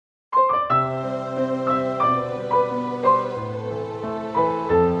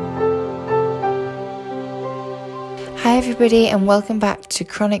everybody, and welcome back to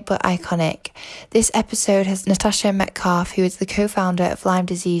Chronic But Iconic. This episode has Natasha Metcalfe, who is the co-founder of Lyme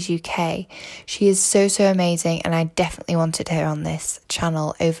Disease UK. She is so amazing, and I definitely wanted her on this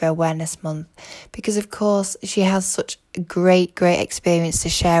channel over Awareness Month because, of course, she has such a great experience to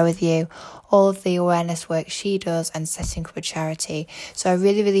share with you, all of the awareness work she does and setting up a charity. So I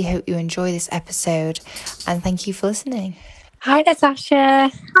really hope you enjoy this episode, and thank you for listening. Hi,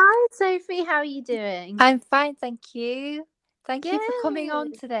 Natasha. Hi, Sophie. How are you doing? I'm fine, thank you. Thank you for coming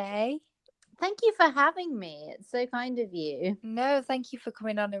on today. Thank you for having me. It's so kind of you. No, thank you for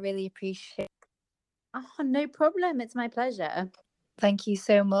coming on. I really appreciate it. Oh, no problem. It's my pleasure. Thank you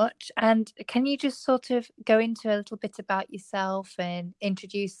so much. And can you just sort of go into a little bit about yourself and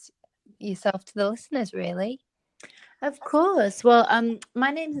introduce yourself to the listeners, really? Of course. Well,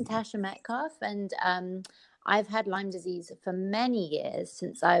 my name's Natasha Metcalfe, and I've had Lyme disease for many years,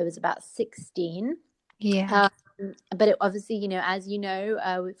 since I was about 16. Yeah. But it, obviously, as you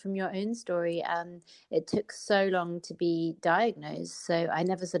know, from your own story, it took so long to be diagnosed. So I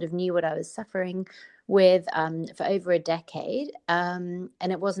never sort of knew what I was suffering with for over a decade. And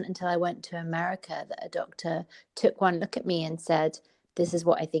it wasn't until I went to America that a doctor took one look at me and said, "This is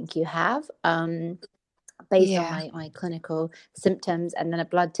what I think you have." Based on my clinical symptoms, and then a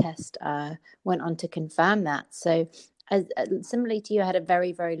blood test went on to confirm that. So similarly to you, I had a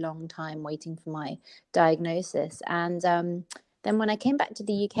very long time waiting for my diagnosis. And then when I came back to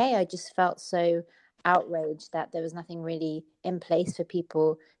the UK, I just felt so outraged that there was nothing really in place for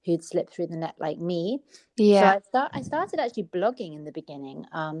people who'd slipped through the net like me. Yeah. So I started actually blogging in the beginning,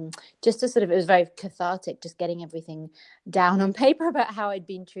 just to sort of, it was very cathartic, just getting everything down on paper about how I'd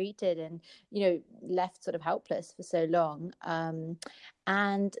been treated and, left sort of helpless for so long.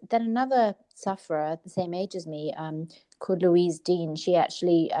 And then another sufferer the same age as me, called Louise Dean, she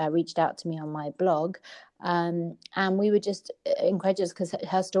actually reached out to me on my blog. And we were just incredulous because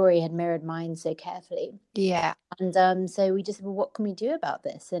her story had mirrored mine so carefully. Yeah. And so we just said, well, what can we do about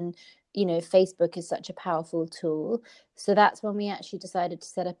this? And, Facebook is such a powerful tool. So that's when we actually decided to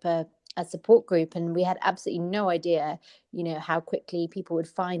set up a support group. And we had absolutely no idea, how quickly people would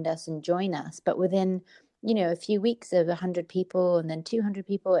find us and join us. But within, a few weeks of 100 people and then 200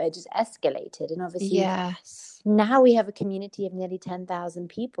 people, it just escalated. And obviously, now we have a community of nearly 10,000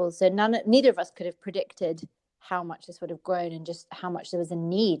 people. So neither of us could have predicted how much this would have grown and just how much there was a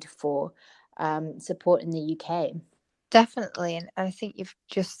need for support in the UK. Definitely. And I think you've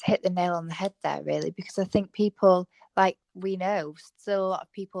just hit the nail on the head there, really, because I think people, like we know, still a lot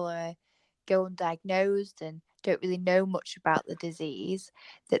of people are going undiagnosed and don't really know much about the disease,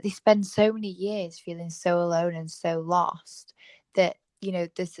 that they spend so many years feeling so alone and so lost that,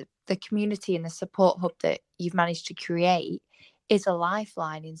 the community and the support hub that you've managed to create is a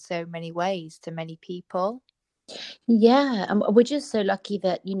lifeline in so many ways to many people. Yeah, we're just so lucky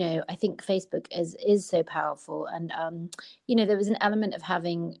that, I think Facebook is so powerful. And, there was an element of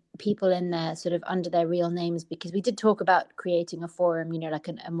having people in there sort of under their real names, because we did talk about creating a forum, like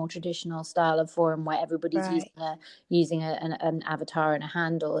a more traditional style of forum where everybody's using an avatar and a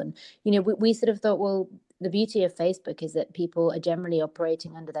handle. And, we sort of thought, well, the beauty of Facebook is that people are generally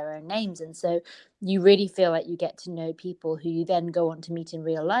operating under their own names. And so you really feel like you get to know people who you then go on to meet in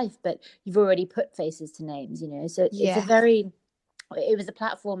real life, but you've already put faces to names, So it was a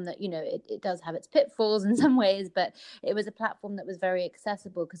platform that, it does have its pitfalls in some ways, but it was a platform that was very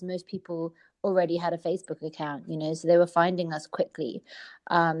accessible because most people already had a Facebook account, so they were finding us quickly.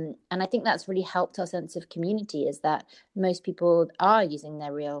 And I think that's really helped our sense of community, is that most people are using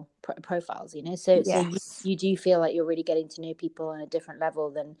their real profiles, so you do feel like you're really getting to know people on a different level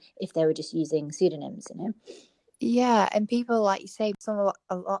than if they were just using pseudonyms, Yeah, and people, like you say, a lot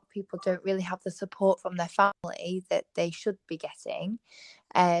of people don't really have the support from their family that they should be getting,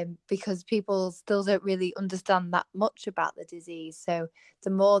 because people still don't really understand that much about the disease. So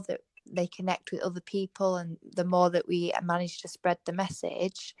the more that they connect with other people and the more that we manage to spread the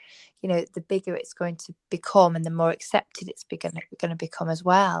message, the bigger it's going to become and the more accepted it's going to become as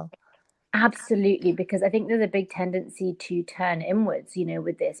well. Absolutely, because I think there's a big tendency to turn inwards,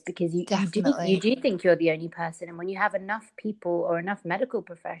 with this, because you do think you're the only person. And when you have enough people or enough medical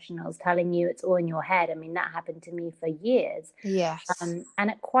professionals telling you it's all in your head, I mean, that happened to me for years. Yes. And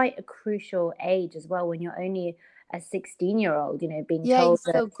at quite a crucial age as well, when you're only a 16-year-old, being told you're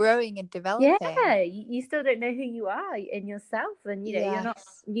still growing and developing. Yeah, you still don't know who you are in yourself, and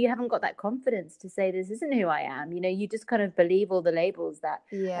you haven't got that confidence to say this isn't who I am. You just kind of believe all the labels that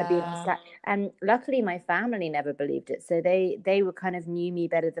are being stacked. And luckily, my family never believed it, so they were kind of knew me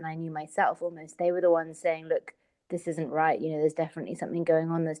better than I knew myself. Almost, they were the ones saying, "Look, this isn't right. You know, there's definitely something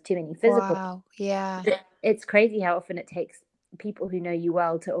going on. There's too many physical. Wow. Yeah. It's crazy how often it takes people who know you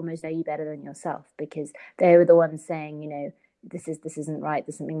well to almost know you better than yourself, because they were the ones saying, you know, this isn't right.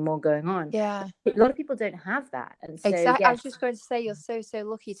 There's something more going on. Yeah. A lot of people don't have that, and so Exactly. I yes, was just going to say you're so, so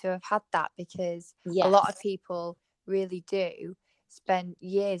lucky to have had that, because a lot of yes, people really do spend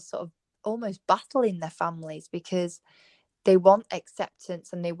years sort of almost battling their families, because they want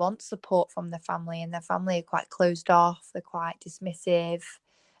acceptance and they want support from their family, and their family are quite closed off, they're quite dismissive,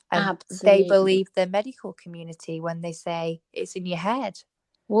 and they absolutely. believe the medical community when they say it's in your head.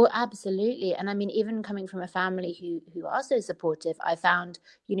 Well, absolutely. And I mean, even coming from a family who are so supportive, I found,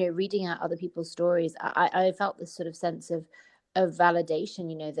 you know, reading out other people's stories, I felt this sort of sense of validation,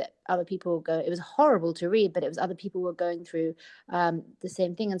 you know, that other people go, it was horrible to read, but it was other people were going through the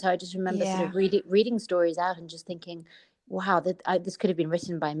same thing. And so I just remember sort Yeah. of reading stories out and just thinking, wow, this could have been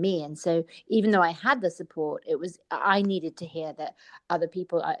written by me. And so even though I had the support, I needed to hear that other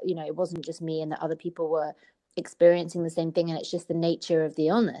people, you know, it wasn't just me, and that other people were experiencing the same thing, and it's just the nature of the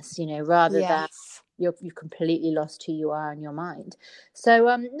illness, you know, rather than Yes. you've completely lost who you are in your mind. So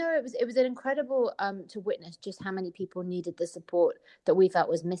no, it was an incredible to witness just how many people needed the support that we felt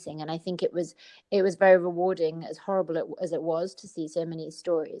was missing. And I think it was very rewarding, as horrible as it was to see so many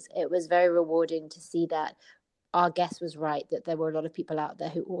stories. It was very rewarding to see that our guess was right, that there were a lot of people out there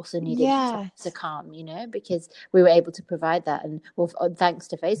who also needed to Yes. calm, you know, because we were able to provide that. And well, thanks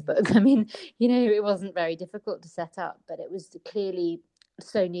to Facebook, I mean, you know, it wasn't very difficult to set up, but it was clearly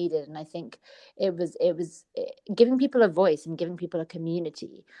so needed. And I think giving people a voice and giving people a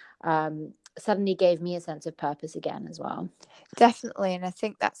community suddenly gave me a sense of purpose again as well. Definitely. And I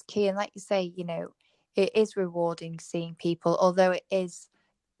think that's key. And like you say, you know, it is rewarding seeing people, although it is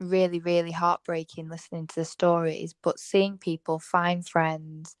really, really heartbreaking listening to the stories, but seeing people find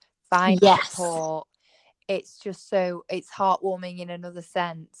friends, find Yes. support, it's just so, it's heartwarming in another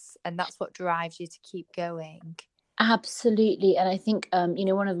sense. And that's what drives you to keep going. Absolutely. And I think, you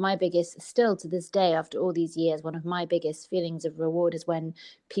know, one of my biggest, still to this day, after all these years, one of my biggest feelings of reward is when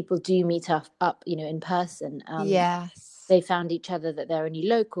people do meet up, you know, in person. Yes. They found each other, that they're only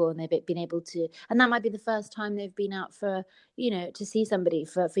local, and they've been able to, and that might be the first time they've been out for, you know, to see somebody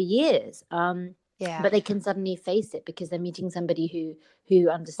for years. Yeah. But they can suddenly face it because they're meeting somebody who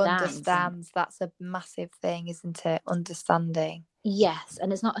understands. And Understands. That's a massive thing, isn't it? Understanding. yes,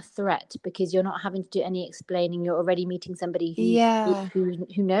 and it's not a threat because you're not having to do any explaining. You're already meeting somebody Yeah. who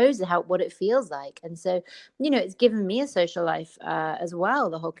knows what it feels like. And so, you know, it's given me a social life as well,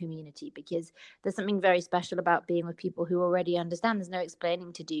 the whole community, because there's something very special about being with people who already understand. There's no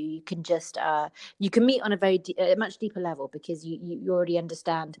explaining to do. You can just you can meet on a much deeper level because you already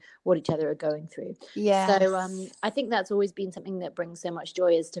understand what each other are going through. So Yes. I think that's always been something that brings so much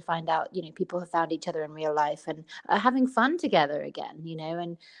joy, is to find out, you know, people have found each other in real life and having fun together again, you know,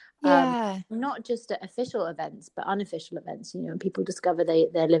 and Yeah. not just at official events, but unofficial events, you know, and people discover they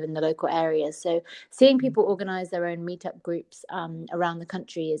live in the local areas. So seeing people organize their own meetup groups around the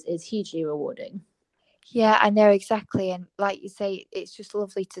country is hugely rewarding. Yeah, I know exactly. And like you say, it's just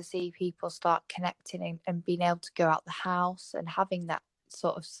lovely to see people start connecting and being able to go out the house and having that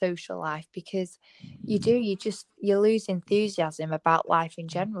sort of social life, because you lose enthusiasm about life in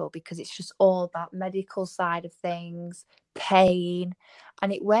general, because it's just all about medical side of things, pain,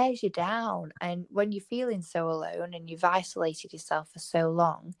 and it wears you down. And when you're feeling so alone and you've isolated yourself for so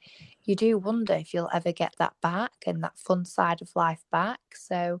long, you do wonder if you'll ever get that back and that fun side of life back.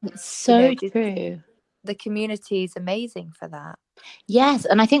 So, It's you know, so true. the community is amazing for that. Yes,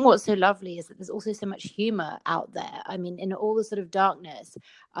 and I think what's so lovely is that there's also so much humor out there. I mean, in all the sort of darkness,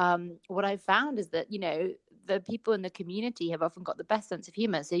 what I've found is that, you know, the people in the community have often got the best sense of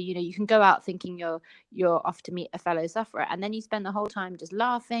humor. So, you know, you can go out thinking you're off to meet a fellow sufferer, and then you spend the whole time just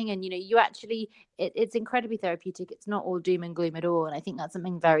laughing, and you know, you actually it's incredibly therapeutic. It's not all doom and gloom at all. And I think that's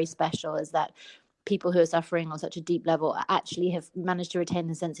something very special, is that people who are suffering on such a deep level actually have managed to retain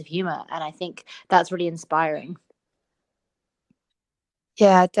the sense of humor. And I think that's really inspiring.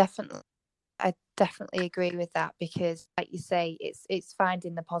 Yeah, definitely. I definitely agree with that, because like you say, it's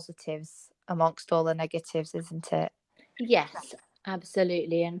finding the positives amongst all the negatives, isn't it? Yes,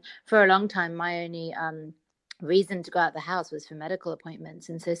 absolutely. And for a long time, my only reason to go out the house was for medical appointments.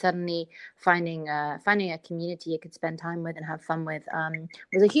 And so suddenly finding a community you could spend time with and have fun with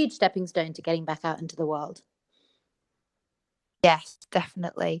was a huge stepping stone to getting back out into the world. Yes,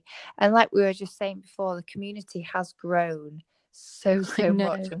 definitely. And like we were just saying before, the community has grown so, I so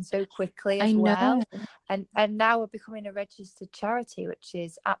much know. and so quickly I as know. well. And now we're becoming a registered charity, which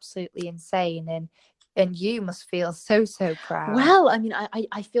is absolutely insane. And And you must feel so proud. Well, I mean,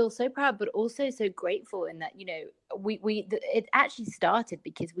 I feel so proud, but also so grateful in that, you know, it actually started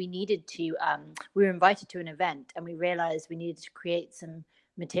because we needed to, we were invited to an event and we realized we needed to create some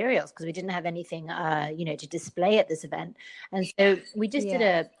materials because we didn't have anything, you know, to display at this event. And so we just did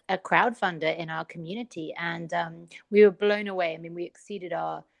a crowdfunder in our community, and we were blown away. I mean, we exceeded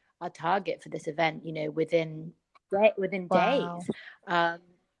our target for this event, you know, within Wow. days.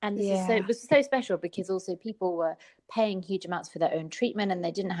 And this is so, it was so special because also people were paying huge amounts for their own treatment and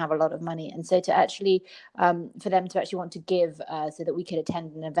they didn't have a lot of money. And so to actually, for them to actually want to give so that we could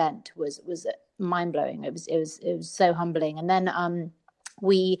attend an event was mind blowing. It was so humbling. And then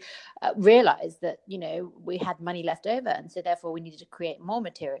we realized that, you know, we had money left over, and so therefore we needed to create more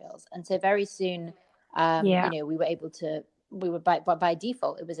materials. And so very soon, you know, we were able to, we were by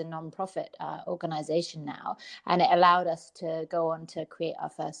default, it was a non-profit organization now, and it allowed us to go on to create our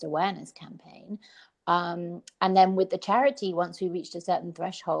first awareness campaign. And then with the charity, once we reached a certain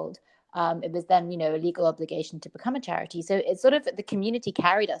threshold, it was then, you know, a legal obligation to become a charity. So it's sort of, the community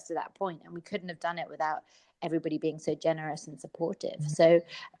carried us to that point, and we couldn't have done it without everybody being so generous and supportive. So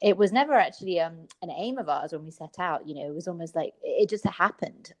it was never actually an aim of ours when we set out. You know, it was almost like it just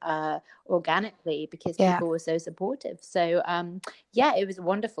happened organically because people were so supportive. So yeah, it was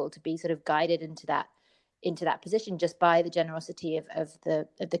wonderful to be sort of guided into that position just by the generosity of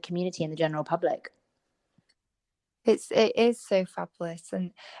the community and the general public. It is so fabulous,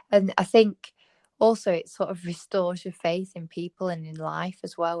 and I think also it sort of restores your faith in people and in life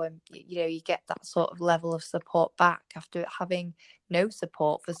as well, and you know, you get that sort of level of support back after having no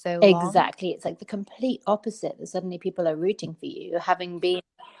support for so long. Exactly. It's like the complete opposite, that suddenly people are rooting for you, having been,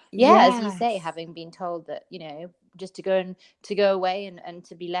 as you say, having been told that, you know, just to go away and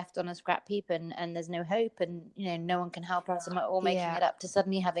to be left on a scrap heap, and there's no hope, and, you know, no one can help us, and we're all making it up, to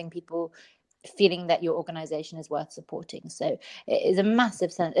suddenly having people feeling that your organization is worth supporting. So it is a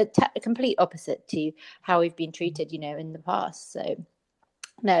massive sense, a complete opposite to how we've been treated, you know, in the past. So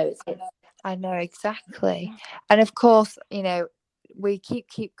no, I know, exactly. And of course, you know, we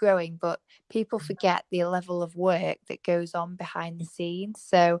keep growing, but people forget the level of work that goes on behind the scenes.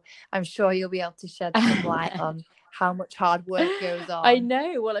 So I'm sure you'll be able to shed some light on how much hard work goes on. I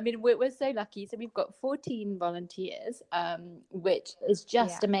know. Well, I mean, we're so lucky. So we've got 14 volunteers, which is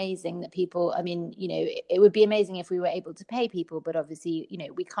just amazing that people, I mean, you know, it would be amazing if we were able to pay people, but obviously, you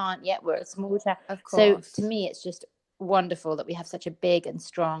know, we can't yet. We're a small town. Of course. So to me, it's just wonderful that we have such a big and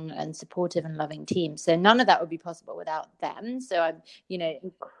strong and supportive and loving team. So none of that would be possible without them. So I'm, you know,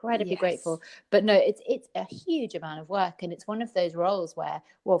 incredibly grateful. But no, it's a huge amount of work, and it's one of those roles where,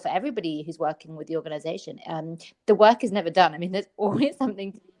 well, for everybody who's working with the organization, the work is never done. I mean, there's always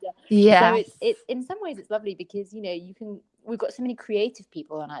something to be done. So it's in some ways it's lovely because, you know, we've got so many creative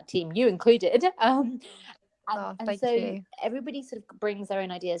people on our team, you included. And so everybody sort of brings their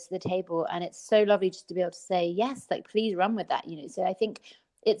own ideas to the table, and it's so lovely just to be able to say, yes, like, please run with that, you know. So I think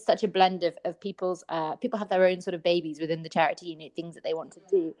it's such a blend of people's people have their own sort of babies within the charity, you know, things that they want to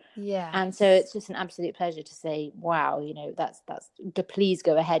do. And so it's just an absolute pleasure to say, wow, you know, that's please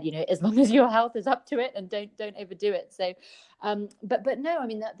go ahead, you know, as long as your health is up to it, and don't overdo it. So but no, I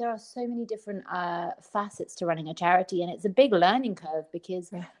mean, there are so many different facets to running a charity, and it's a big learning curve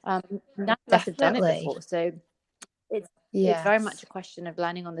because none of us have done it before. So it's very much a question of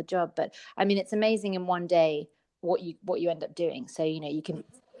learning on the job. But I mean, it's amazing in one day what you end up doing. So, you know, you can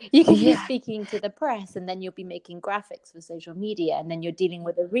be speaking to the press, and then you'll be making graphics for social media, and then you're dealing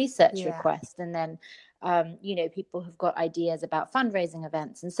with a research request, and then you know, people have got ideas about fundraising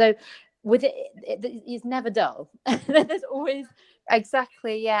events, and so with it's never dull. There's always and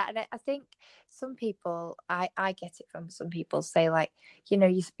I think some people, I get it from some people, say, like, you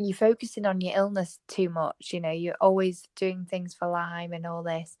know, you're focusing on your illness too much, you know, you're always doing things for Lyme and all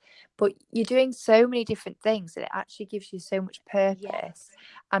this, but you're doing so many different things that it actually gives you so much purpose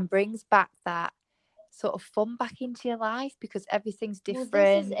and brings back that sort of fun back into your life, because everything's different.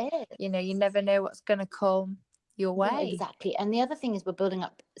 Well, this is it. You know, you never know what's going to come your way. Yeah, exactly. And the other thing is we're building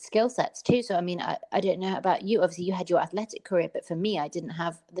up skill sets too. So I mean, I don't know about you, obviously you had your athletic career, but for me, I didn't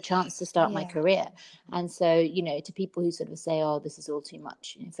have the chance to start my career. And so, you know, to people who sort of say, oh, this is all too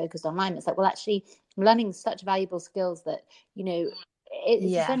much, you know, focused on Lyme, it's like, well, actually learning such valuable skills that, you know, it's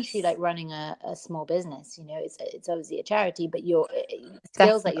essentially like running a small business. You know, it's obviously a charity, but your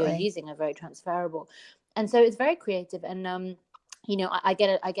skills that you're using are very transferable. And so it's very creative. And you know, I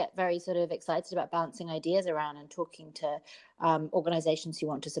get very sort of excited about bouncing ideas around and talking to organizations who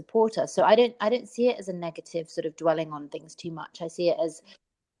want to support us. So I don't see it as a negative sort of dwelling on things too much. I see it as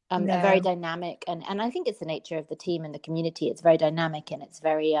and very dynamic, and I think it's the nature of the team and the community. It's very dynamic, and it's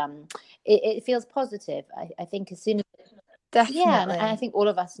very it feels positive. I think as soon as yeah, and I think all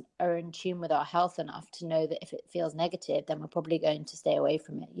of us are in tune with our health enough to know that if it feels negative, then we're probably going to stay away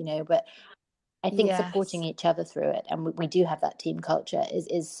from it, you know. But I think supporting each other through it, and we do have that team culture,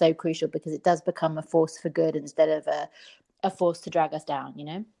 is so crucial, because it does become a force for good instead of a force to drag us down, you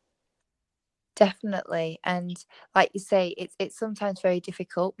know. Definitely. And like you say, it's sometimes very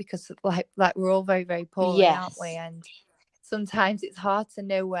difficult, because like we're all very, very poorly, aren't we? And sometimes it's hard to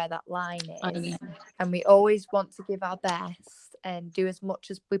know where that line is. And we always want to give our best and do as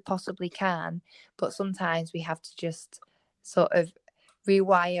much as we possibly can, but sometimes we have to just sort of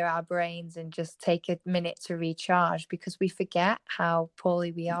rewire our brains and just take a minute to recharge, because we forget how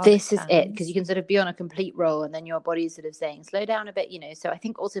poorly we are. This is it, because you can sort of be on a complete roll and then your body's sort of saying slow down a bit, you know. So I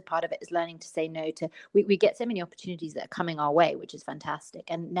think also part of it is learning to say no to, we get so many opportunities that are coming our way, which is fantastic,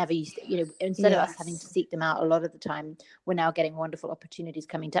 and never used to, you know, instead of us having to seek them out, a lot of the time we're now getting wonderful opportunities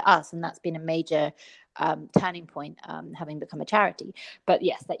coming to us, and that's been a major turning point, having become a charity. But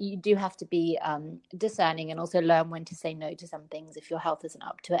yes, that you do have to be discerning, and also learn when to say no to some things if your health isn't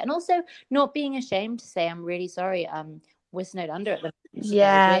up to it, and also not being ashamed to say, I'm really sorry, we're snowed under at the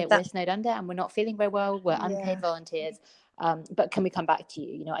moment. We're snowed under and we're not feeling very well, we're unpaid volunteers, but can we come back to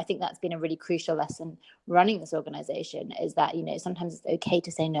you? You know, I think that's been a really crucial lesson running this organization, is that, you know, sometimes it's okay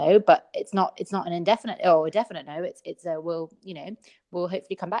to say no, but it's not an indefinite or a definite no. It's a we'll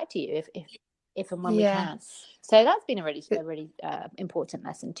hopefully come back to you if and when we can. So that's been a really important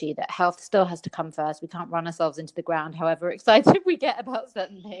lesson too, that health still has to come first. We can't run ourselves into the ground however excited we get about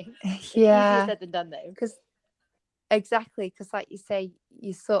certain things. It's easier said than done though. Exactly, because like you say,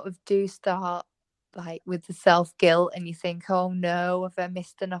 you sort of do start like with the self-guilt, and you think, oh no, have I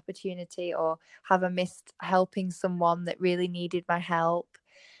missed an opportunity, or have I missed helping someone that really needed my help?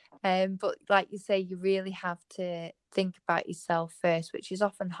 But like you say, you really have to think about yourself first, which is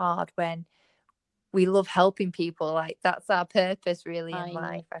often hard when we love helping people. Like that's our purpose really in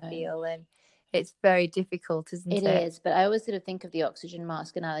life, I feel, and it's very difficult, isn't it? It is, but I always sort of think of the oxygen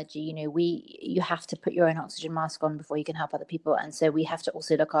mask analogy. You know, you have to put your own oxygen mask on before you can help other people, and so we have to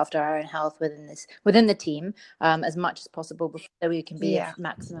also look after our own health within the team as much as possible, so we can be of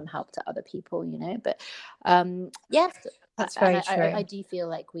maximum help to other people. You know, but yes, that's very true. I do feel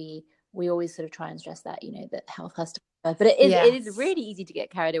like we always sort of try and stress that, you know, that health has to. But it is really easy to get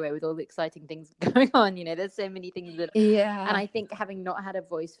carried away with all the exciting things going on. You know, there's so many things that, and I think having not had a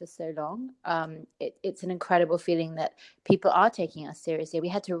voice for so long, it's an incredible feeling that people are taking us seriously. We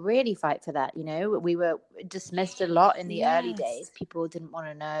had to really fight for that. You know, we were dismissed a lot in the early days. People didn't want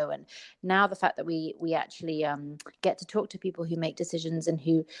to know, and now the fact that we actually get to talk to people who make decisions, and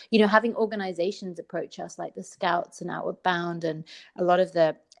who, you know, having organizations approach us like the Scouts and Outward Bound and a lot of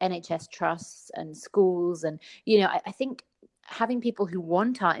the NHS trusts and schools, and, you know, I think having people who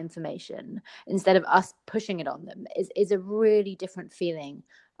want our information instead of us pushing it on them is a really different feeling,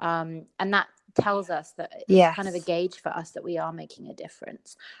 and that tells us that it's kind of a gauge for us that we are making a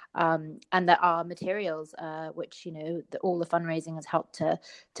difference, and that our materials, which, you know, all the fundraising has helped to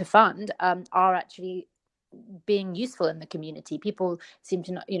fund, are actually being useful in the community. People seem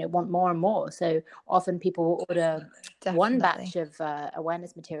to, you know, want more and more. So often people will order one batch of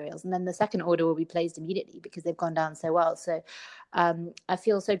awareness materials, and then the second order will be placed immediately because they've gone down so well. So I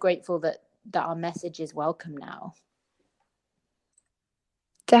feel so grateful that our message is welcome now.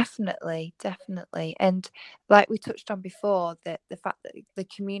 Definitely. And like we touched on before, that the fact that the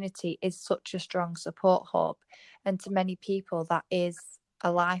community is such a strong support hub, and to many people that is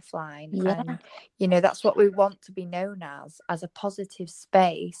a lifeline. And, you know, that's what we want to be known as a positive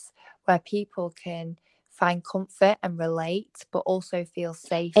space where people can find comfort and relate, but also feel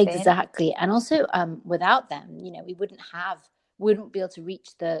safe. Exactly. And also without them, you know, we wouldn't be able to reach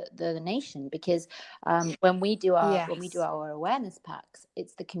the nation, because when we do our awareness packs,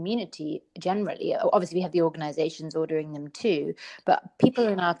 it's the community generally. Obviously we have the organizations ordering them too, but people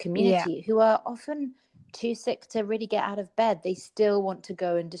in our community who are often too sick to really get out of bed, they still want to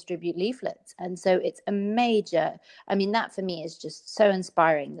go and distribute leaflets. And so it's a major, I mean, that for me is just so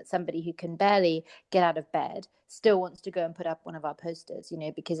inspiring, that somebody who can barely get out of bed still wants to go and put up one of our posters, you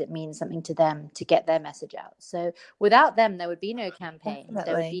know, because it means something to them to get their message out. So without them, there would be no campaign.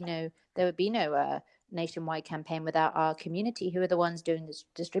 Definitely. There would be no nationwide campaign without our community, who are the ones doing this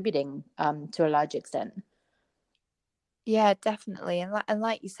distributing to a large extent. Yeah, definitely. And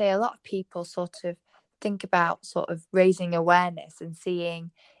like you say, a lot of people sort of think about sort of raising awareness and seeing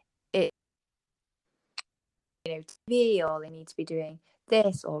it, you know, TV, or they need to be doing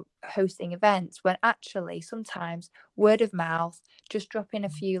this or hosting events, when actually sometimes word of mouth, just dropping a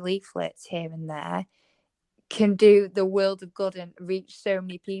few leaflets here and there, can do the world of good and reach so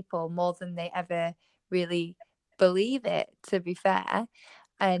many people more than they ever really believe it, to be fair.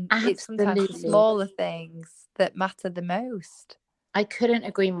 And it's sometimes the Absolutely. smaller things that matter the most. I couldn't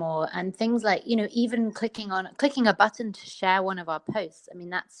agree more. And things like, even clicking a button to share one of our posts. I mean,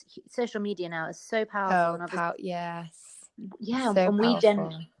 that's social media now is so powerful. And obviously, Yes. yeah, So and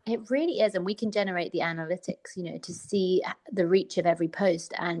powerful. it really is. And we can generate the analytics, to see the reach of every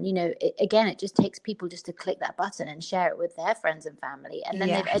post. And, again, it just takes people just to click that button and share it with their friends and family. And then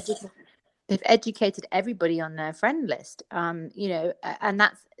Yes. they've educated everybody on their friend list, and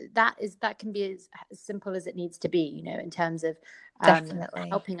that can be as simple as it needs to be, in terms of Definitely.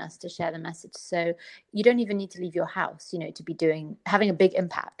 helping us to share the message. So you don't even need to leave your house, to be having a big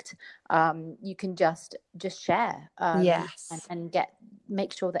impact. You can just share, Yes. and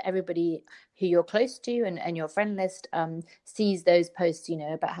make sure that everybody who you're close to and your friend list sees those posts,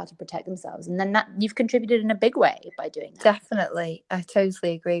 about how to protect themselves. And then that you've contributed in a big way by doing that. Definitely. I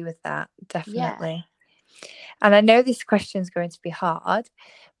totally agree with that. Definitely. Yeah. And I know this question is going to be hard,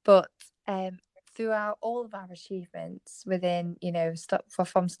 but throughout all of our achievements within,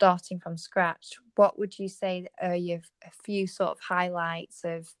 from starting from scratch, what would you say are a few sort of highlights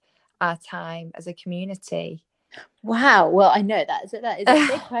of our time as a community? Wow. Well, I know that is a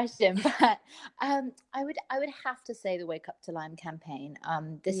big question, but I would have to say the Wake Up to Lyme campaign.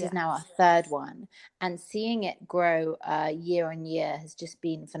 This is now our third one, and seeing it grow year on year has just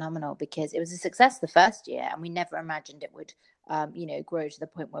been phenomenal, because it was a success the first year, and we never imagined it would, grow to the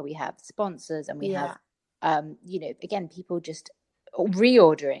point where we have sponsors and we have, again, people just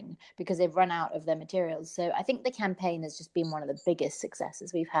reordering because they've run out of their materials. So I think the campaign has just been one of the biggest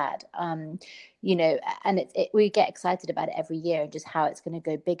successes we've had. And we get excited about it every year, and just how it's going to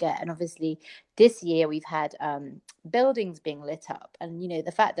go bigger. And obviously this year we've had buildings being lit up, and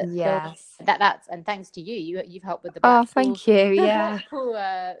the fact that that's, and thanks to you've helped with the Blackpool, thank you. Blackpool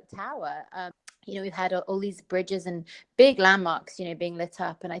tower. We've had all these bridges and big landmarks, being lit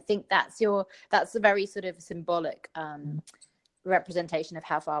up, and I think that's a very sort of symbolic representation of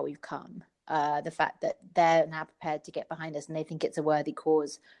how far we've come. The fact that they're now prepared to get behind us, and they think it's a worthy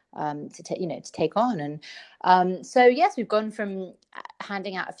cause to take on. And so yes, we've gone from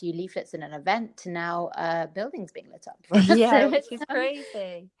handing out a few leaflets in an event to now buildings being lit up. So which is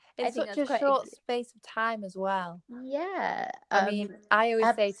crazy. It's such a short space of time as well. Yeah. I mean, I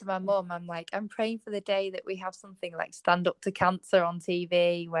always say to my mum, I'm like, I'm praying for the day that we have something like Stand Up to Cancer on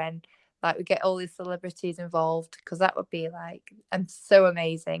TV, when like we get all these celebrities involved, because that would be like, and so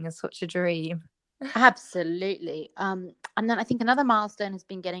amazing and such a dream. Absolutely. And then I think another milestone has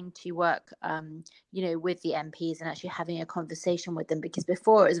been getting to work, with the MPs and actually having a conversation with them, because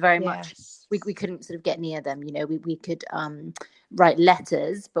before it was very much, we couldn't sort of get near them. We could write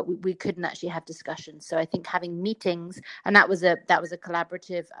letters, but we couldn't actually have discussions. So I think having meetings, and that was a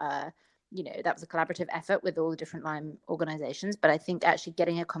collaborative, that was a collaborative effort with all the different Lyme organizations. But I think actually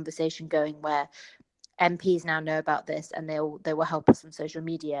getting a conversation going where MPs now know about this, and they will help us on social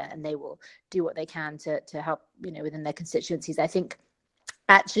media, and they will do what they can to help, within their constituencies. I think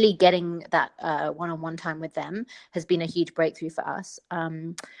actually getting that one-on-one time with them has been a huge breakthrough for us.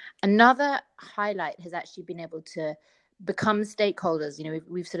 Another highlight has actually been able to become stakeholders.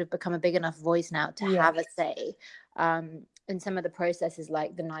 We've sort of become a big enough voice now to have a say in some of the processes,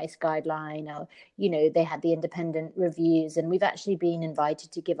 like the NICE guideline, or they had the independent reviews, and we've actually been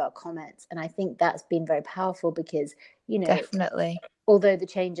invited to give our comments. And I think that's been very powerful, because definitely, although the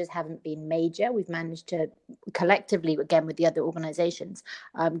changes haven't been major, we've managed to collectively, again with the other organizations,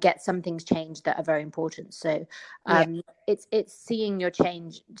 get some things changed that are very important. So it's seeing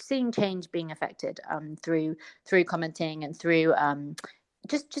change being affected through commenting, and through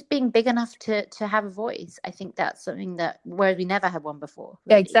just being big enough to have a voice. I think that's something that, whereas we never had one before.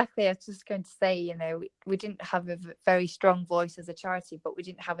 Really. Yeah, exactly. I was just going to say, we didn't have a very strong voice as a charity, but we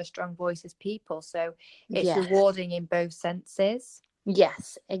didn't have a strong voice as people. So it's rewarding in both senses.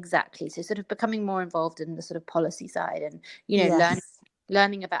 Yes, exactly. So sort of becoming more involved in the sort of policy side, and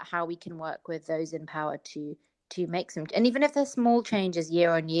learning about how we can work with those in power to make some, and even if there's small changes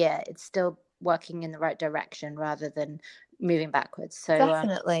year on year, it's still working in the right direction rather than moving backwards. So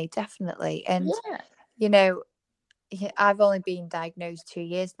definitely. And I've only been diagnosed 2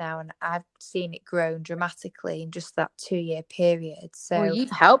 years now, and I've seen it grow dramatically in just that 2-year period. So you've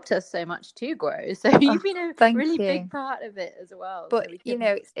helped us so much to grow. So you've been a really big part of it as well. But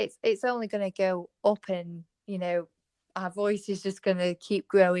it's only going to go up, and our voice is just going to keep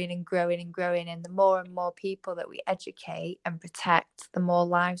growing and growing and growing. And the more and more people that we educate and protect, the more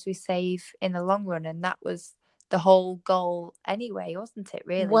lives we save in the long run. And that was the whole goal anyway, wasn't it,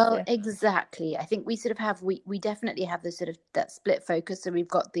 really? Well, exactly. I think we sort of have, we definitely have this sort of that split focus. So we've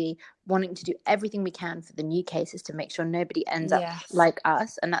got the wanting to do everything we can for the new cases to make sure nobody ends up Yes. like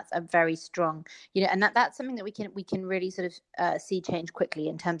us. And that's a very strong, and that's something that we can really sort of see change quickly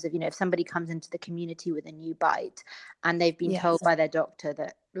in terms of, if somebody comes into the community with a new bite and they've been told by their doctor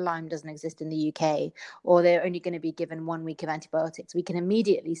that Lyme doesn't exist in the UK, or they're only going to be given 1 week of antibiotics, we can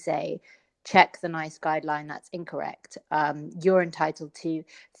immediately say, check the NICE guideline, that's incorrect. You're entitled to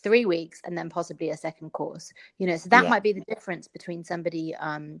 3 weeks and then possibly a second course. So that might be the difference between somebody,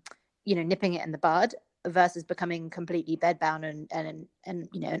 nipping it in the bud versus becoming completely bedbound and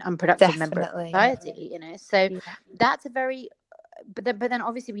an unproductive member of society. So that's a very, but then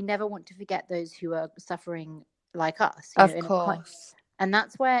obviously we never want to forget those who are suffering like us. Of course. And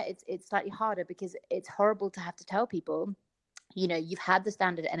that's where it's slightly harder, because it's horrible to have to tell people, you've had the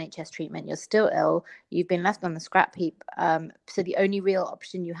standard NHS treatment, you're still ill, you've been left on the scrap heap. So the only real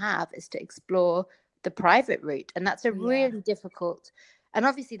option you have is to explore the private route. And that's a really difficult, and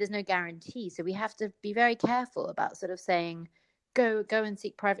obviously there's no guarantee. So we have to be very careful about sort of saying, go and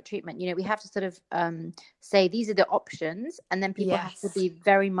seek private treatment. We have to sort of say these are the options, and then people have to be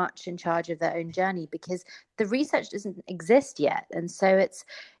very much in charge of their own journey, because the research doesn't exist yet. And so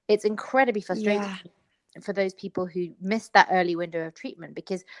it's incredibly frustrating for those people who missed that early window of treatment,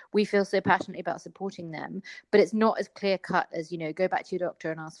 because we feel so passionately about supporting them, but it's not as clear cut as, go back to your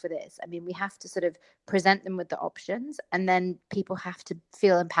doctor and ask for this. I mean, we have to sort of present them with the options, and then people have to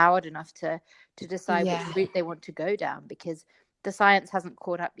feel empowered enough to decide which route they want to go down, because the science hasn't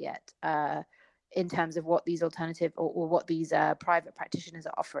caught up yet in terms of what these alternative or what these private practitioners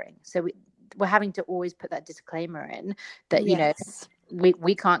are offering. So we're having to always put that disclaimer in that,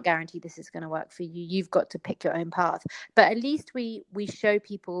 we can't guarantee this is going to work for you. You've got to pick your own path. But at least we show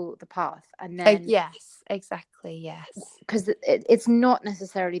people the path. And then yes, exactly. Because it's not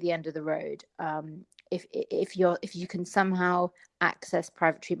necessarily the end of the road. If you can somehow access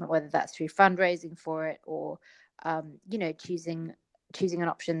private treatment, whether that's through fundraising for it, or choosing an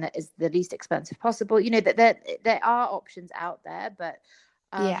option that is the least expensive possible. That there are options out there, but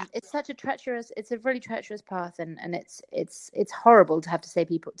it's a really treacherous path, and it's horrible to have to say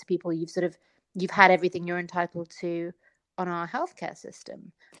to people you've had everything you're entitled to on our healthcare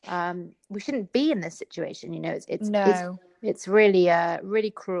system. We shouldn't be in this situation. It's really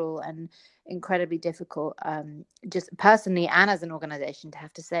really cruel and incredibly difficult, just personally and as an organization, to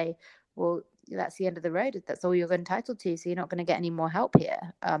have to say, well, that's the end of the road. That's all you're entitled to. So you're not going to get any more help here.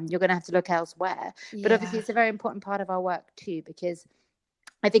 You're going to have to look elsewhere. But obviously it's a very important part of our work too, because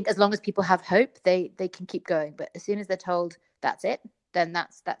I think as long as people have hope, they can keep going. But as soon as they're told that's it, then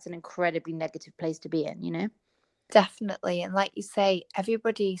that's an incredibly negative place to be in, Definitely. And like you say,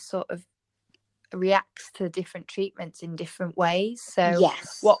 everybody sort of reacts to different treatments in different ways. So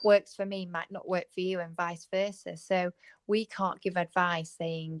what works for me might not work for you, and vice versa. So we can't give advice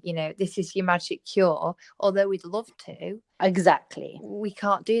saying, this is your magic cure, although we'd love to. Exactly. We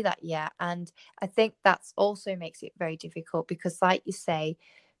can't do that yet. And I think that's also makes it very difficult, because like you say,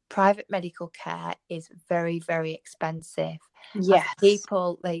 private medical care is very, very expensive. Yes.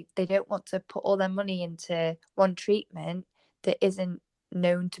 People, they don't want to put all their money into one treatment that isn't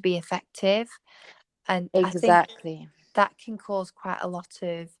known to be effective. And exactly. I think that can cause quite a lot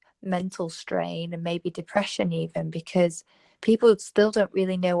of mental strain and maybe depression even, because people still don't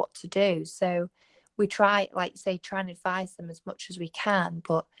really know what to do. So we try, like you say, try and advise them as much as we can,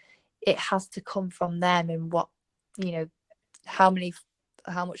 but it has to come from them, and what, how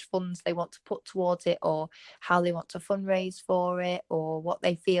much funds they want to put towards it, or how they want to fundraise for it, or what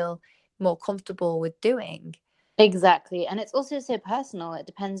they feel more comfortable with doing. Exactly. And it's also so personal. It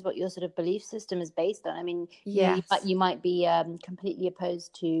depends what your sort of belief system is based on. I mean, you might be completely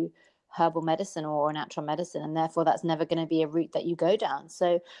opposed to herbal medicine or natural medicine, and therefore that's never going to be a route that you go down.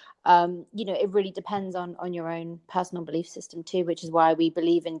 So, it really depends on your own personal belief system too, which is why we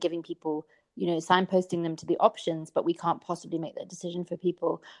believe in giving people, signposting them to the options, but we can't possibly make that decision for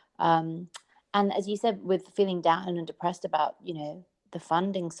people. And as you said, with feeling down and depressed about, the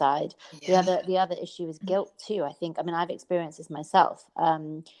funding side, the other issue is guilt too. I think, I've experienced this myself.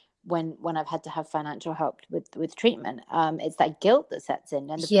 When I've had to have financial help with treatment, it's that guilt that sets in,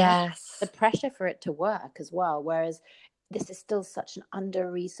 and the pressure for it to work as well. Whereas this is still such an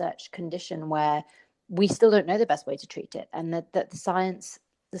under-researched condition where we still don't know the best way to treat it, and that the science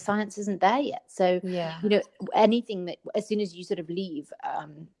the science isn't there yet. So, Yeah. you know, anything that, as soon as you sort of leave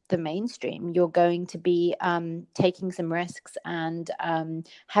the mainstream, you're going to be taking some risks and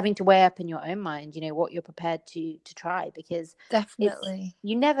having to weigh up in your own mind, you know, what you're prepared to try, because Definitely.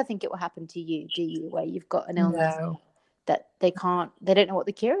 you never think it will happen to you, do you? Where you've got an illness No, that they don't know what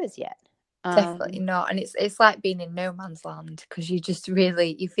the cure is yet. definitely not. And it's like being in no man's land, because you just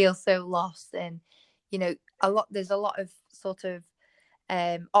really, you feel so lost. And you know, there's a lot of sort of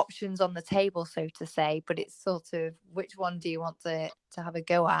options on the table, so to say, but it's sort of, which one do you want to have a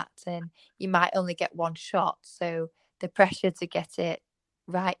go at? And you might only get one shot, so the pressure to get it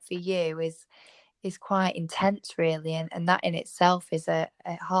right for you is quite intense, really. And that in itself is a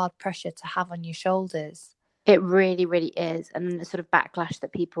hard pressure to have on your shoulders. It really, really is. And the sort of backlash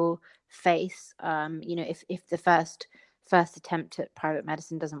that people face, you know, if the first attempt at private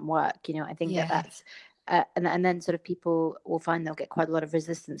medicine doesn't work, you know, I think Yeah. that's and then sort of people will find they'll get quite a lot of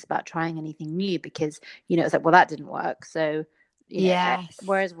resistance about trying anything new, because, you know, it's like, well, that didn't work. So, you know, Yes.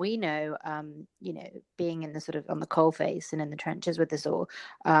 whereas we know, you know, being in the sort of on the coalface and in the trenches with this all,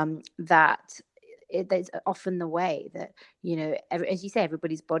 that there's often the way that, you know, as you say,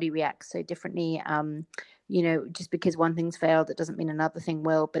 everybody's body reacts so differently. You know, just because one thing's failed, it doesn't mean another thing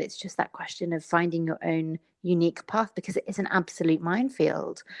will. But it's just that question of finding your own unique path, because it is an absolute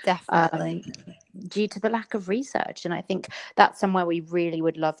minefield. Definitely. Due to the lack of research. And I think that's somewhere we really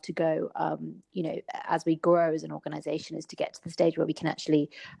would love to go, you know, as we grow as an organization, is to get to the stage where we can actually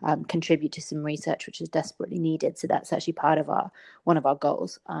contribute to some research, which is desperately needed. So that's actually part of one of our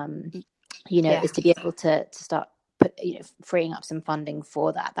goals, you know, is to be able to start freeing up some funding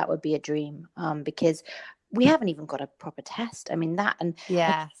for that. That would be a dream, because we haven't even got a proper test. I mean, that, and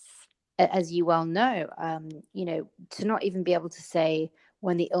Yes. as you well know, you know, to not even be able to say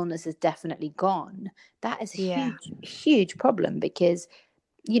when the illness is definitely gone, that is a huge problem, because,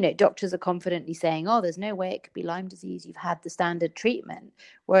 you know, doctors are confidently saying, oh, there's no way it could be Lyme disease, you've had the standard treatment,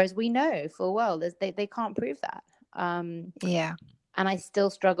 whereas we know full well they can't prove that. Yeah. And I still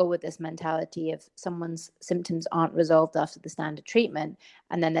struggle with this mentality of someone's symptoms aren't resolved after the standard treatment,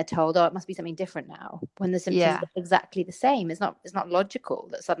 and then they're told, oh, it must be something different now, when the symptoms are exactly the same. It's not logical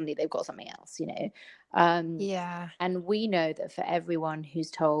that suddenly they've got something else, you know. And we know that for everyone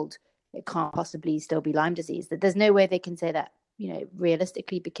who's told it can't possibly still be Lyme disease, that there's no way they can say that, you know,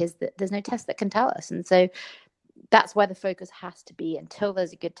 realistically, because there's no test that can tell us. And so that's where the focus has to be. Until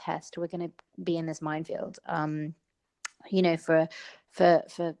there's a good test, we're going to be in this minefield, you know, for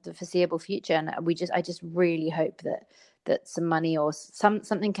the foreseeable future. And I just really hope that some money or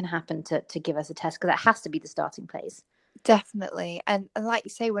something can happen to give us a test, because that has to be the starting place. Definitely. And like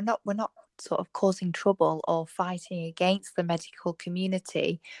you say, we're not sort of causing trouble or fighting against the medical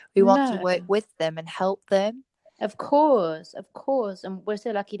community. We want to work with them and help them. Of course. And we're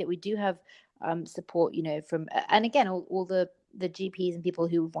so lucky that we do have support, you know, from, and again, all the GPs and people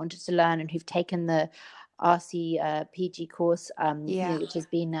who wanted to learn and who've taken the RCPG course, you know, which has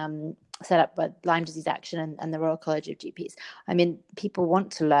been set up by Lyme Disease Action and the Royal College of GPs. I mean, people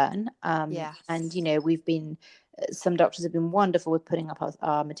want to learn. And, you know, we've been, some doctors have been wonderful with putting up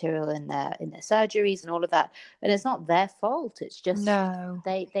our material in their surgeries and all of that. And it's not their fault. It's just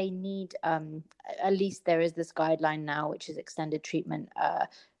they need, at least there is this guideline now, which is extended treatment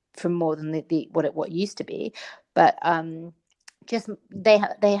for more than what used to be. But just they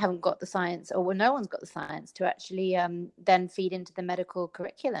haven't got the science, or no one's got the science to actually then feed into the medical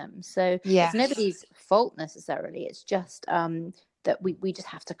curriculum. So it's nobody's fault necessarily. It's just that we just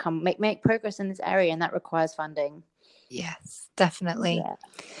have to make progress in this area, and that requires funding. Yes, definitely.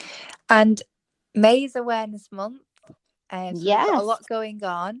 And May is Awareness Month. So we've got a lot going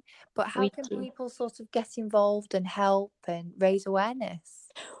on, but how can people sort of get involved and help and raise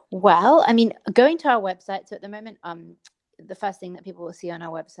awareness? Well, I mean, going to our website. So at the moment, the first thing that people will see on our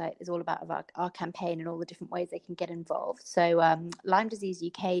website is all about our campaign and all the different ways they can get involved. So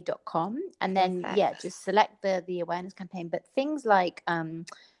LymeDiseaseUK.com, and then just select the awareness campaign. But things like,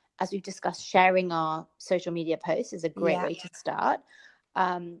 as we've discussed, sharing our social media posts is a great way to start.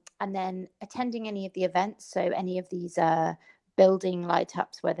 And then attending any of the events. So any of these building light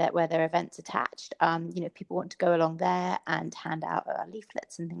ups where there are events attached, you know, if people want to go along there and hand out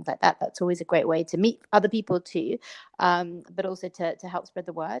leaflets and things like that, that's always a great way to meet other people too, but also to help spread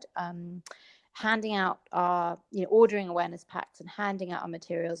the word. Handing out our, you know, ordering awareness packs and handing out our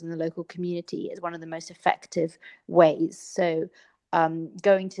materials in the local community is one of the most effective ways. So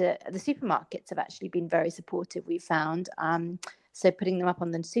going to the supermarkets have actually been very supportive, we found. So putting them up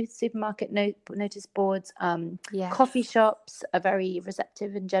on the supermarket notice boards. Yeah. Coffee shops are very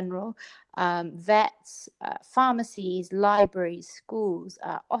receptive in general. Vets, pharmacies, libraries, schools,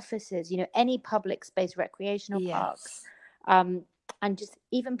 offices, any public space, recreational parks, and just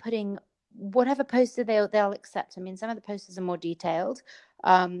even putting whatever poster they'll accept. I mean, some of the posters are more detailed,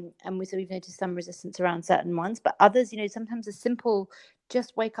 and we've noticed some resistance around certain ones, but others, sometimes a simple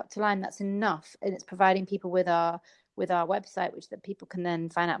just wake up to line, that's enough, and it's providing people with our website, which that people can then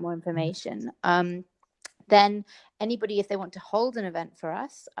find out more information. Then anybody, if they want to hold an event for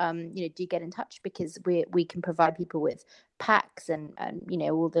us, do get in touch, because we can provide people with packs and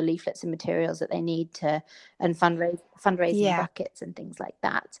all the leaflets and materials that they need to, and fundraising buckets and things like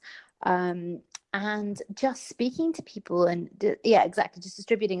that. And just speaking to people and exactly, just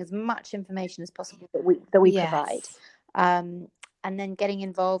distributing as much information as possible that we provide. And then getting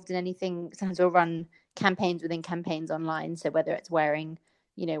involved in anything. Sometimes we'll run campaigns within campaigns online. So whether it's wearing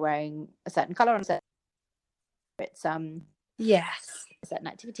a certain color on a certain, it's a certain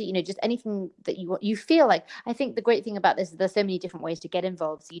activity, just anything that you feel like. I think the great thing about this is there's so many different ways to get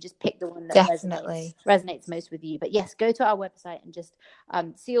involved, so you just pick the one that resonates most with you. But yes, go to our website and just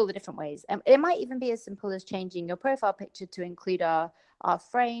see all the different ways. It might even be as simple as changing your profile picture to include our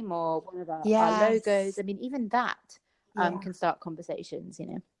frame or one of our logos. I mean, even that can start conversations,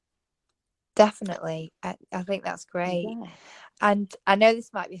 Definitely. I think that's great. And I know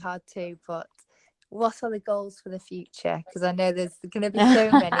this might be hard too, but what are the goals for the future? Because I know there's going to be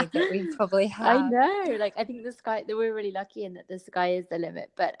so many that we probably have. I know, I think that we're really lucky in that the sky is the limit.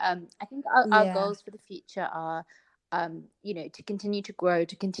 But I think our goals for the future are, to continue to grow,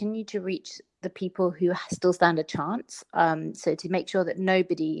 to continue to reach the people who still stand a chance. So to make sure that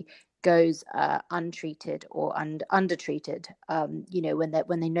nobody goes untreated or undertreated,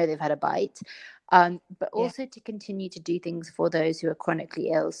 when they know they've had a bite. But also to continue to do things for those who are chronically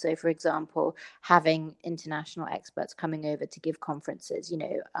ill. So, for example, having international experts coming over to give conferences.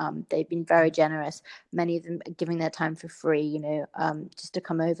 They've been very generous. Many of them giving their time for free. Just to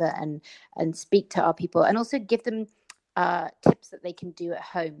come over and speak to our people, and also give them tips that they can do at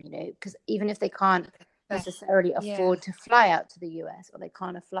home. Because even if they can't necessarily afford to fly out to the US, or they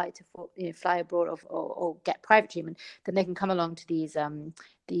can't afford to fly abroad or get private treatment, then they can come along to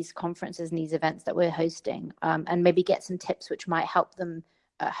these conferences and these events that we're hosting, and maybe get some tips which might help them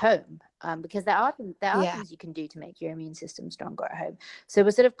at home, because there are things you can do to make your immune system stronger at home. So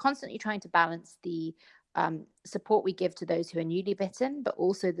we're sort of constantly trying to balance the support we give to those who are newly bitten, but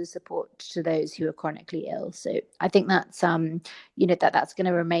also the support to those who are chronically ill. So I think that's that's going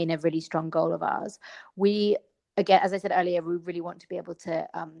to remain a really strong goal of ours. We, again, as I said earlier, we really want to be able to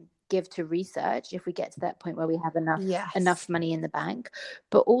give to research if we get to that point where we have enough money in the bank.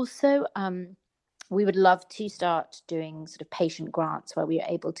 But also we would love to start doing sort of patient grants, where we are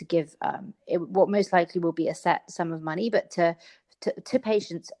able to give what most likely will be a set sum of money, but to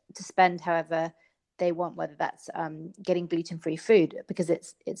patients to spend however they want, whether that's getting gluten-free food because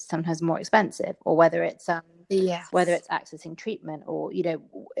it's sometimes more expensive, or whether it's accessing treatment, or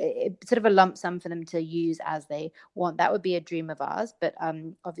sort of a lump sum for them to use as they want. That would be a dream of ours, but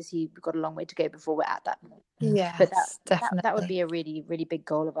obviously we've got a long way to go before we're at that point. But that would be a really, really big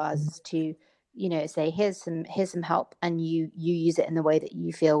goal of ours, is to say here's some help, and you use it in the way that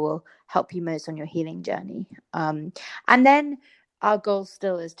you feel will help you most on your healing journey. And then our goal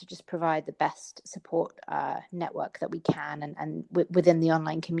still is to just provide the best support network that we can, and within the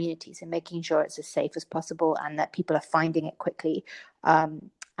online community. So making sure it's as safe as possible, and that people are finding it quickly,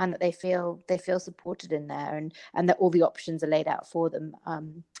 and that they feel supported in there, and that all the options are laid out for them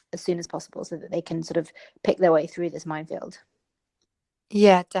as soon as possible, so that they can sort of pick their way through this minefield.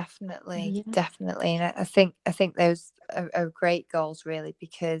 Yeah, definitely. And I think those are great goals, really,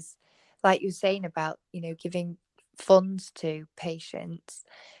 because like you were saying about giving funds to patients,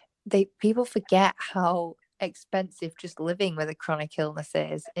 people forget how expensive just living with a chronic illness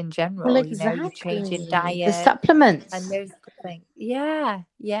is in general. Well, exactly. You're changing diet, the supplements, and those things. Yeah,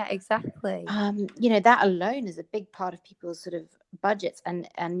 exactly. That alone is a big part of people's sort of budgets, and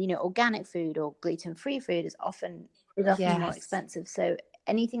organic food or gluten-free food is often more expensive. So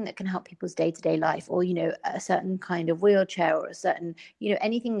anything that can help people's day-to-day life, or a certain kind of wheelchair, or a certain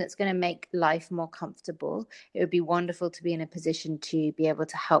anything that's going to make life more comfortable, it would be wonderful to be in a position to be able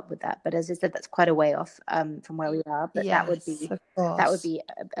to help with that. But as I said, that's quite a way off from where we are, but that would be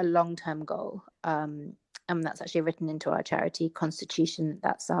a long-term goal, and that's actually written into our charity constitution.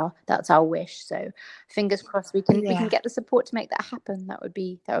 That's our wish. So fingers crossed we can get the support to make that happen. That would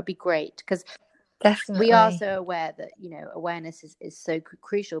be great, because We are Definitely. so aware that, awareness is so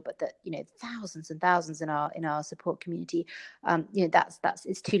crucial, but that, thousands and thousands in our support community, that's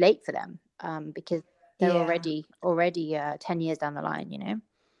it's too late for them, because they're Yeah. already 10 years down the line.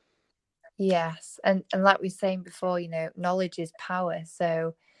 Yes. And like we were saying before, knowledge is power.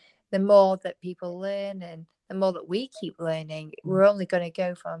 So the more that people learn and the more that we keep learning, we're only going to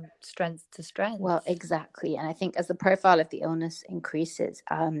go from strength to strength. Well, exactly. And I think as the profile of the illness increases,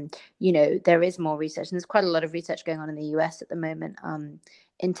 there is more research. And there's quite a lot of research going on in the US at the moment,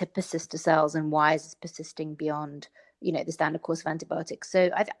 into persister cells and why is this persisting beyond, the standard course of antibiotics. So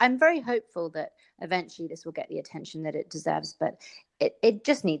I'm very hopeful that eventually this will get the attention that it deserves. But it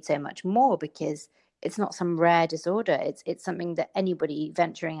just needs so much more, because it's not some rare disorder. It's something that anybody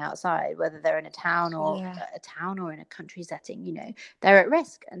venturing outside, whether they're in a town or in a country setting, they're at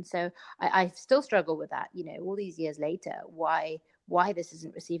risk. And so I still struggle with that, all these years later, why this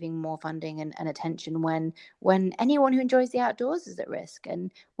isn't receiving more funding and attention when anyone who enjoys the outdoors is at risk.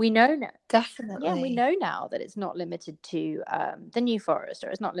 And we know now. Definitely. Yeah, we know now that it's not limited to the New Forest, or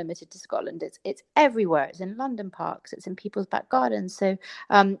it's not limited to Scotland. It's everywhere. It's in London parks. It's in people's back gardens. So,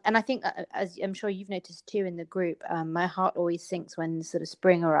 and I think, as I'm sure you've noticed too in the group, my heart always sinks when sort of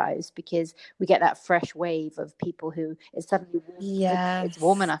spring arrives, because we get that fresh wave of people who it's suddenly it's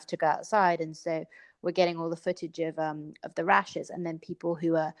warm enough to go outside, and so we're getting all the footage of the rashes, and then people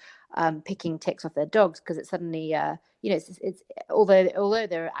who are picking ticks off their dogs because it's suddenly it's although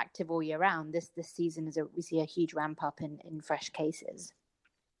they're active all year round, this season we see a huge ramp up in fresh cases.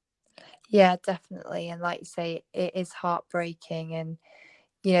 Yeah, definitely. And like you say, it is heartbreaking, and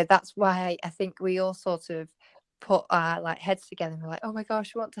that's why I think we all sort of put our heads together and we're like, oh my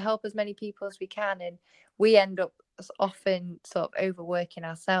gosh, we want to help as many people as we can, and we end up often sort of overworking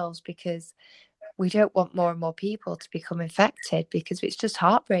ourselves because we don't want more and more people to become infected, because it's just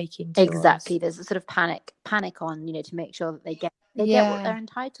heartbreaking to Exactly. us. There's a sort of panic on, to make sure that they get what they're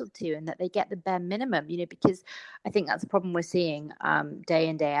entitled to, and that they get the bare minimum, because I think that's the problem we're seeing day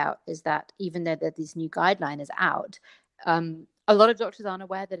in, day out, is that even though this new guideline is out, a lot of doctors aren't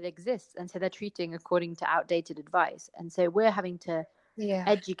aware that it exists, and so they're treating according to outdated advice. And so we're having to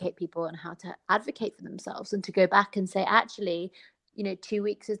educate people on how to advocate for themselves, and to go back and say, actually, 2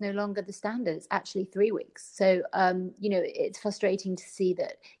 weeks is no longer the standard. It's actually 3 weeks. So, it's frustrating to see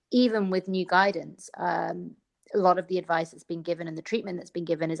that even with new guidance, a lot of the advice that's been given and the treatment that's been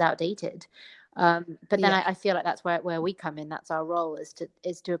given is outdated. But then I feel like that's where we come in. That's our role, is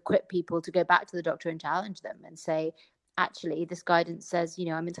to equip people to go back to the doctor and challenge them and say, actually, this guidance says,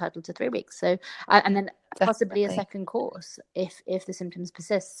 I'm entitled to 3 weeks. So, and then possibly a second course if the symptoms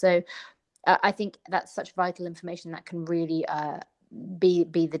persist. So I think that's such vital information that can really be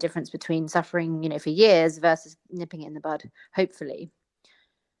the difference between suffering, for years versus nipping it in the bud, hopefully.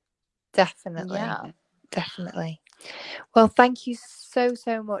 Definitely. Yeah. Definitely. Well, thank you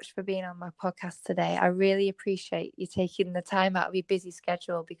so much for being on my podcast today. I really appreciate you taking the time out of your busy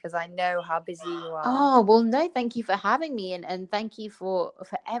schedule, because I know how busy you are. Oh, well, no, thank you for having me, and thank you for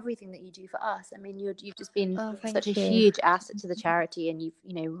everything that you do for us. I mean, you've just been such a huge asset to the charity, and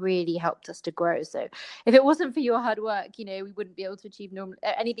you've really helped us to grow. So if it wasn't for your hard work, we wouldn't be able to achieve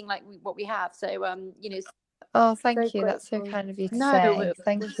anything like what we have. So Oh, thank you. That's so kind of you to say.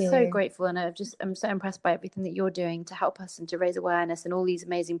 Thank you. So grateful, and I'm so impressed by everything that you're doing to help us and to raise awareness, and all these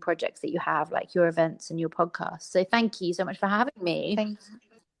amazing projects that you have, like your events and your podcast. So thank you so much for having me. Thank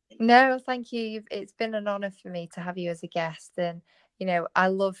you. It's been an honor for me to have you as a guest, and I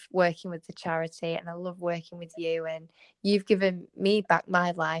love working with the charity, and I love working with you, and you've given me back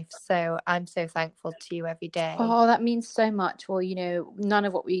my life, so I'm so thankful to you every day. Oh, that means so much. Well, none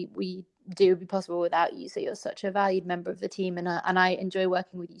of what we do would be possible without you. So you're such a valued member of the team, and I enjoy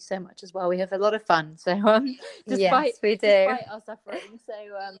working with you so much as well. We have a lot of fun. So despite our suffering, so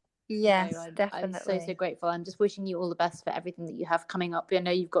yes, definitely. I'm so grateful. I'm just wishing you all the best for everything that you have coming up. I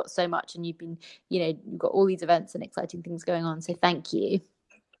know you've got so much, and you've been, you've got all these events and exciting things going on. So thank you.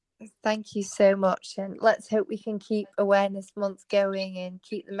 Thank you so much, and let's hope we can keep Awareness Month going and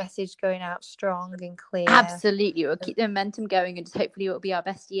keep the message going out strong and clear. Absolutely. We'll keep the momentum going, and just hopefully it will be our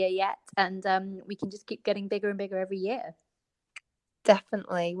best year yet, and we can just keep getting bigger and bigger every year.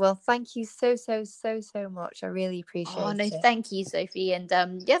 Definitely. Well, thank you so much. I really appreciate it. Oh, no, thank you, Sophie, and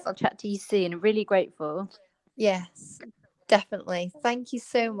yes, I'll chat to you soon. Really grateful. Yes, definitely. Thank you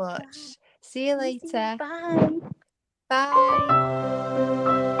so much. See you later. Bye.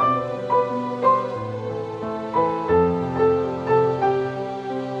 Bye.